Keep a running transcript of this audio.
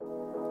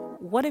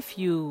What if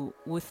you,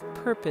 with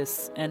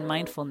purpose and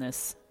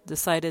mindfulness,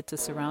 decided to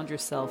surround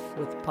yourself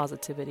with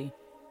positivity?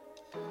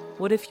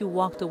 What if you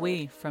walked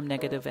away from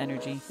negative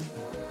energy?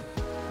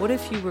 What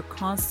if you were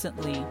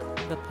constantly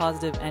the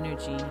positive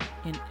energy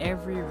in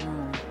every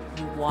room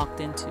you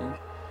walked into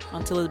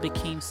until it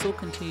became so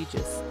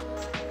contagious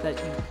that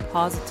you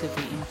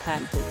positively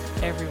impacted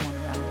everyone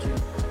around you?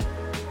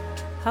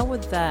 How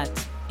would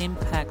that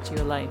impact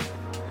your life?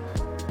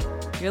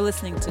 You're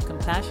listening to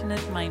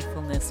Compassionate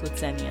Mindfulness with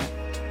Xenia,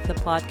 the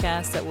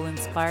podcast that will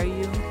inspire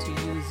you to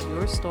use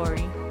your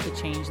story to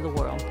change the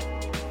world.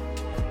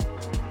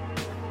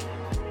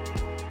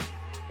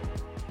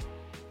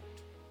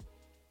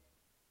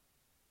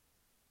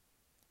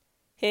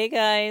 Hey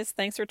guys,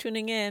 thanks for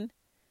tuning in.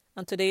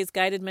 On today's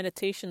guided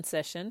meditation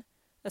session,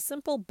 a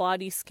simple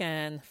body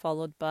scan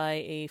followed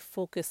by a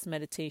focused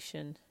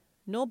meditation.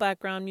 No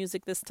background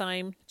music this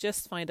time,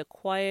 just find a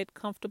quiet,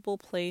 comfortable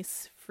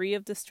place free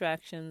of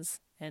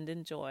distractions and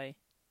enjoy.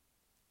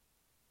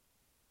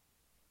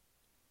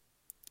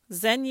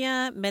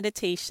 Xenia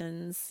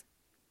Meditations.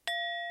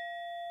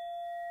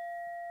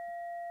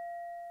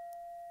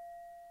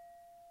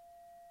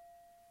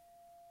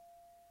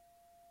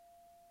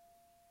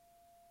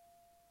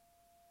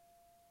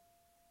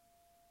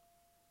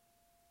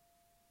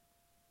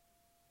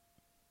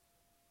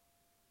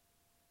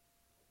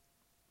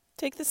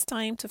 Take this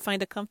time to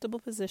find a comfortable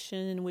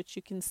position in which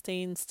you can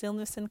stay in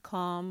stillness and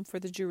calm for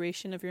the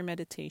duration of your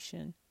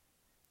meditation,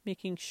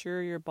 making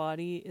sure your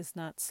body is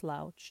not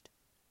slouched.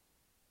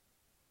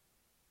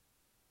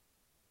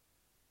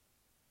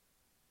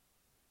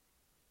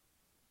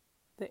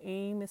 The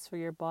aim is for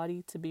your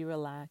body to be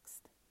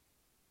relaxed.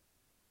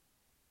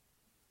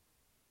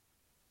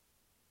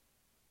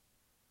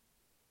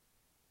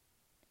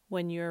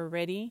 When you're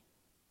ready,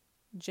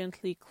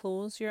 gently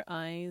close your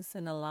eyes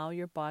and allow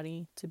your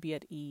body to be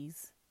at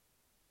ease.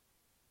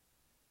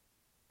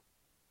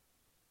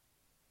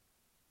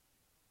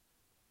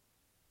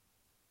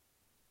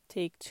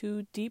 Take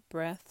 2 deep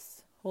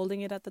breaths, holding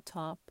it at the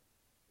top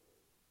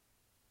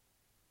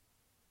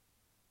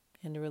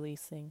and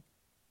releasing.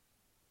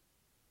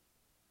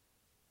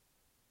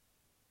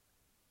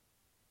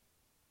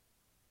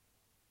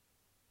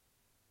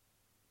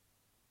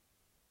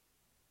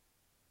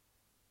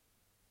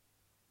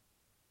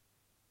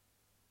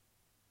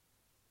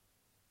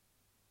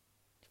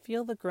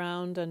 Feel the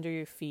ground under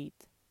your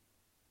feet.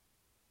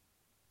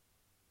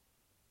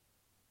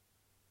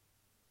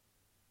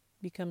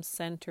 Become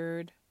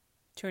centered,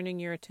 turning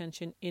your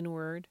attention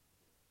inward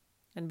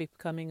and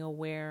becoming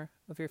aware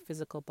of your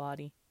physical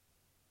body.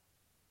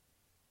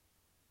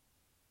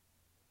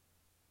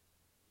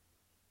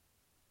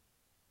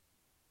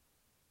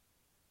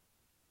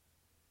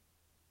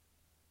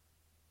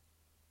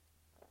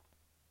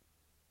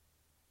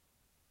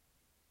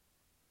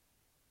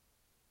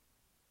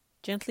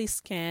 Gently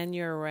scan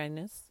your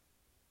awareness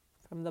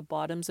from the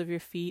bottoms of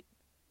your feet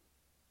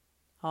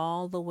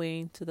all the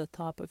way to the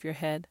top of your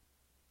head,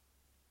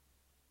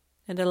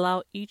 and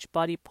allow each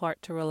body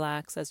part to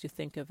relax as you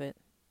think of it.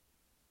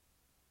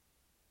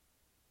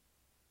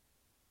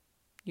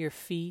 Your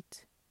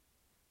feet,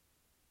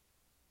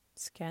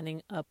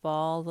 scanning up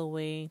all the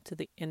way to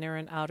the inner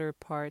and outer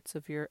parts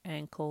of your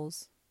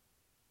ankles.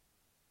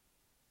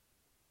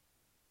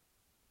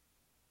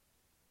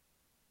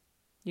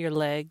 Your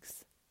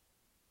legs.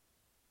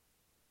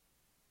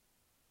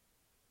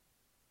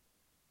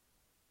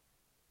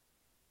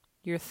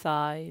 Your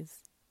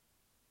thighs.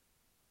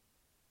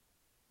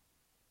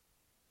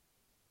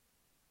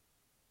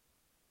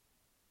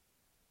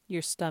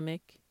 Your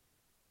stomach.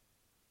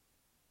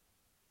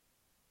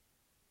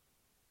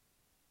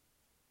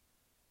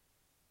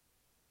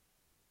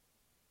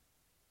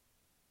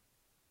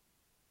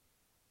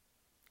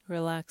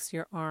 Relax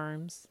your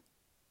arms.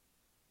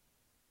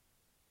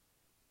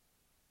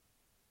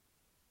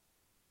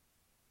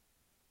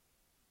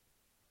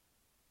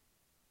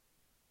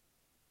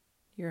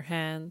 Your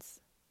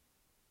hands.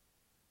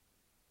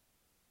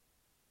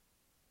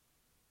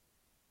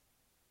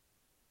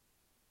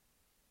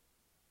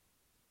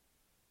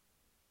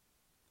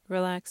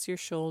 Relax your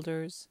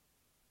shoulders.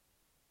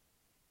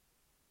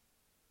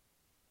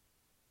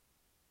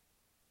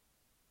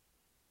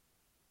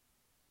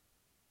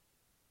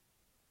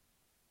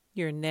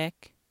 Your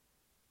neck.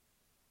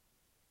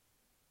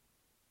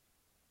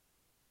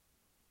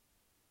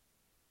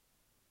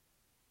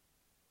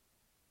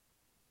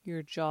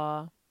 Your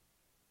jaw.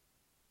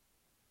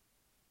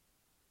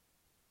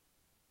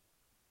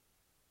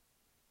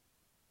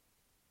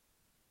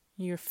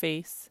 Your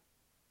face.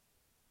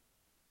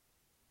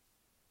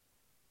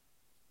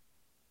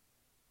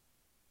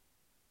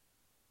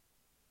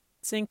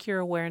 Sink your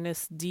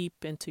awareness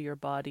deep into your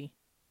body.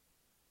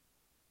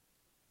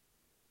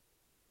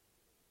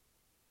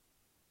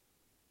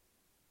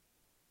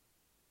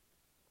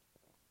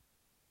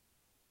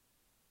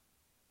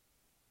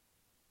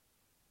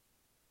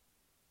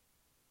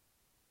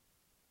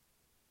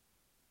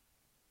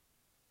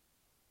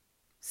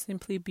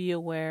 Simply be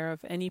aware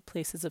of any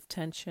places of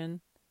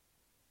tension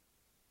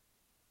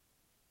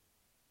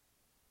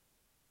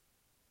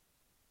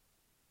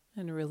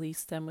and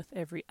release them with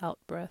every out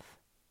breath.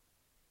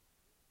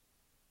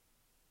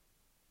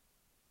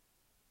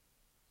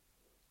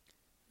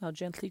 Now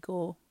gently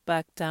go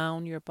back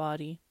down your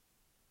body.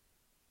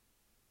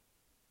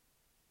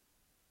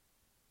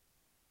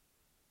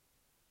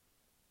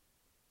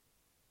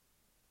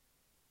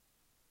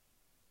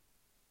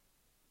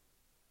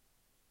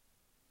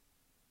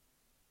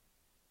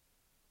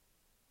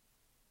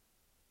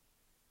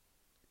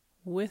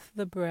 With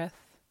the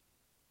breath,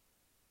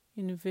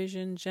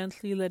 envision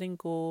gently letting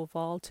go of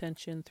all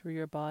tension through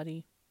your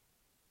body.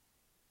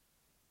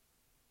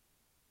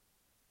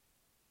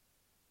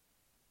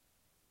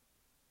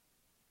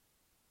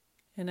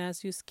 And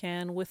as you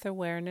scan with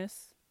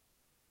awareness,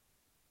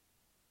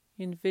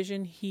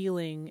 envision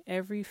healing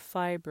every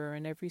fiber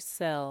and every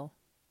cell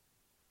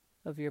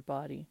of your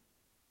body.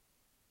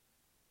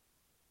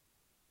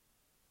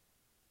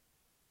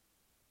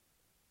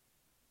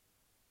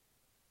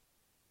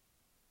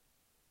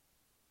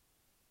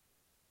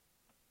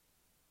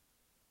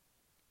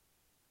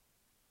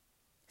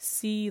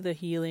 See the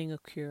healing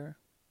occur.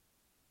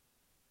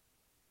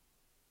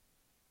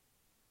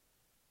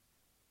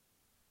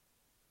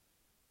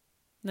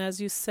 And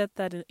as you set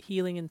that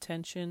healing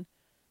intention,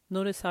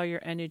 notice how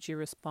your energy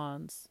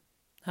responds,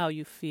 how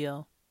you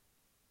feel.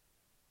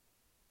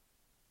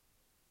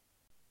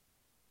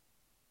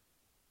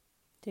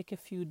 Take a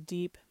few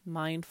deep,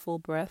 mindful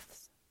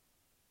breaths.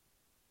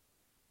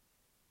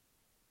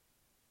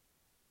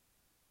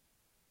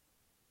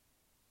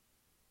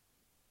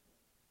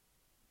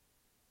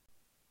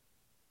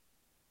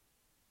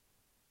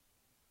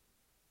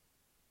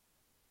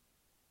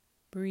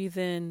 Breathe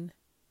in,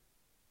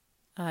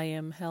 I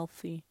am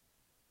healthy.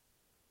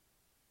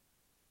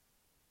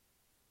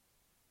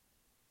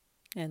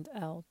 And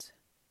out,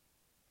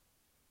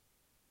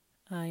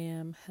 I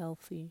am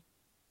healthy.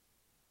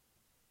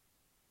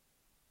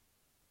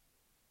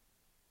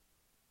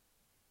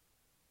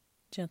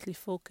 Gently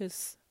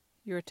focus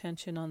your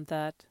attention on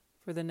that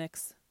for the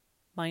next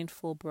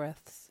mindful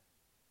breaths.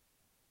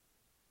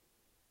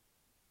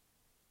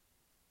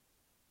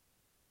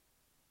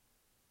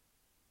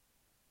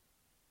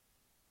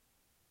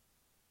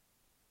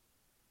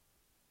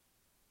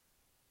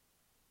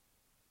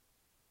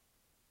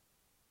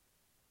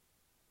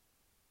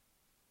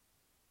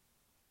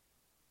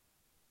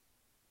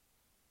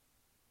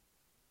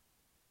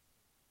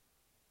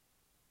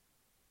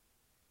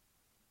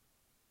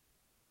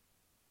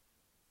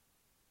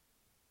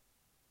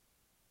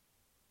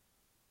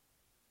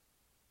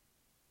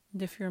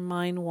 And if your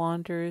mind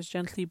wanders,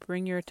 gently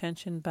bring your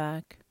attention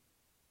back.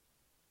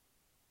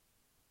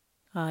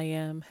 I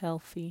am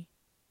healthy.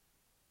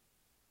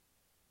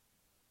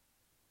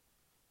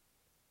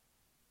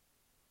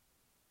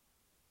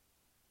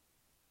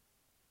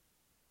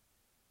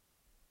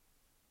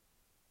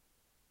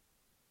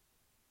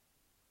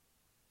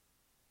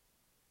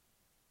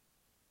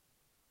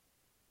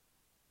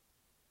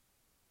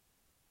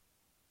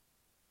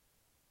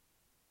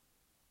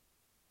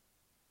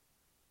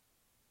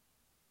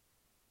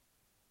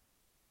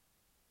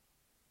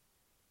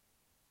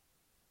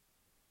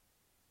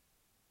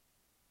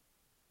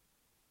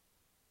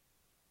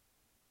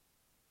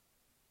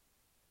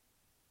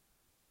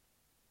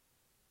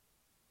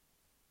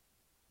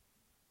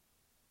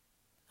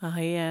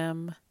 I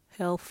am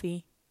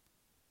healthy.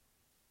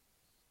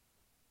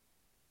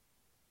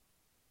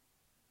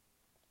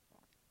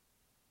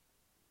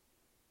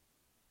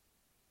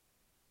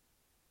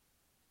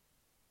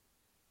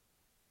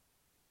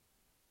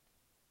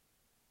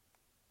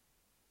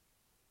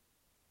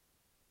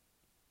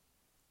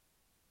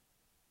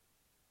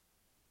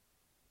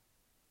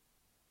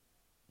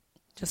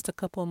 Just a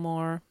couple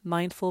more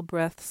mindful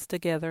breaths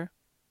together.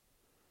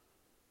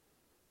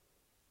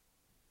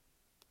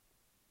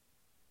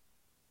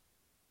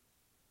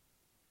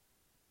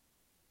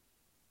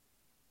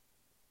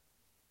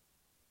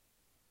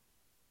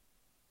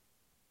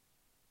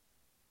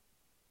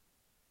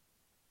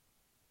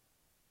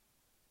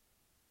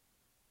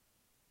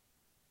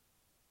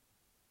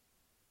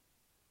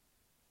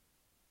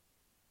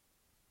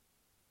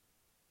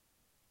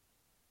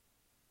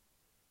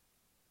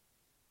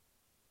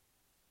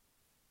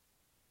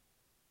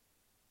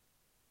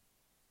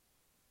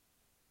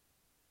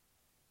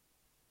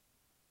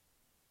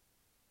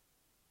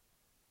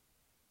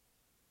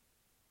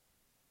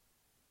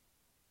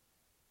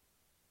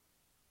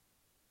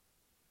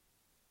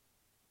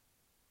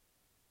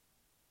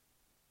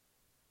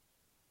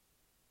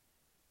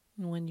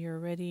 And when you're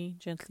ready,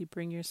 gently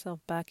bring yourself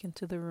back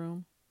into the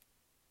room.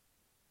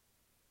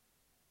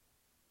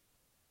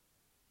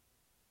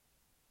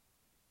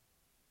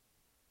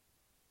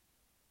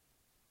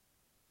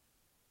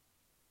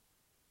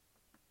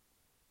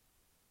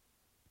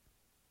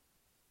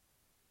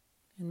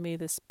 And may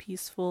this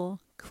peaceful,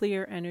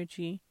 clear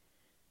energy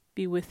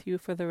be with you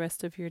for the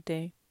rest of your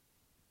day.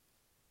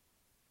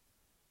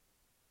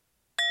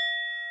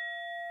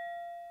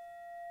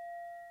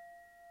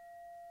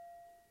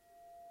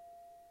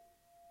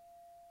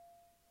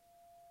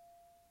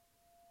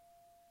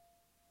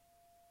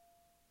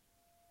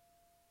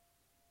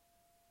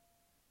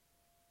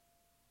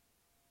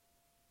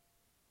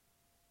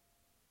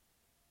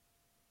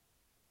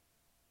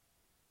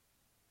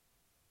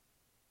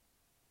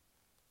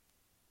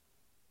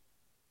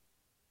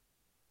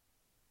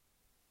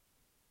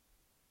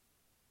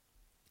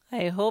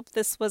 I hope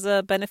this was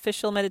a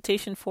beneficial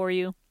meditation for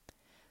you.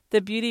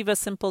 The beauty of a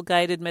simple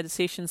guided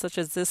meditation such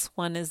as this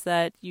one is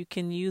that you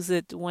can use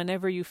it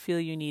whenever you feel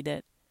you need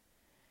it.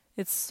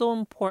 It's so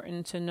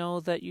important to know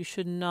that you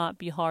should not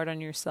be hard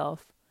on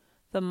yourself.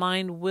 The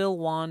mind will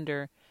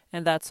wander,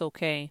 and that's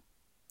okay.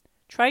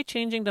 Try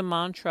changing the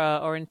mantra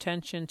or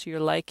intention to your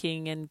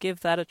liking and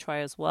give that a try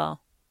as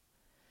well.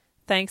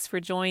 Thanks for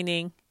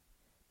joining.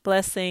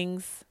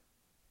 Blessings.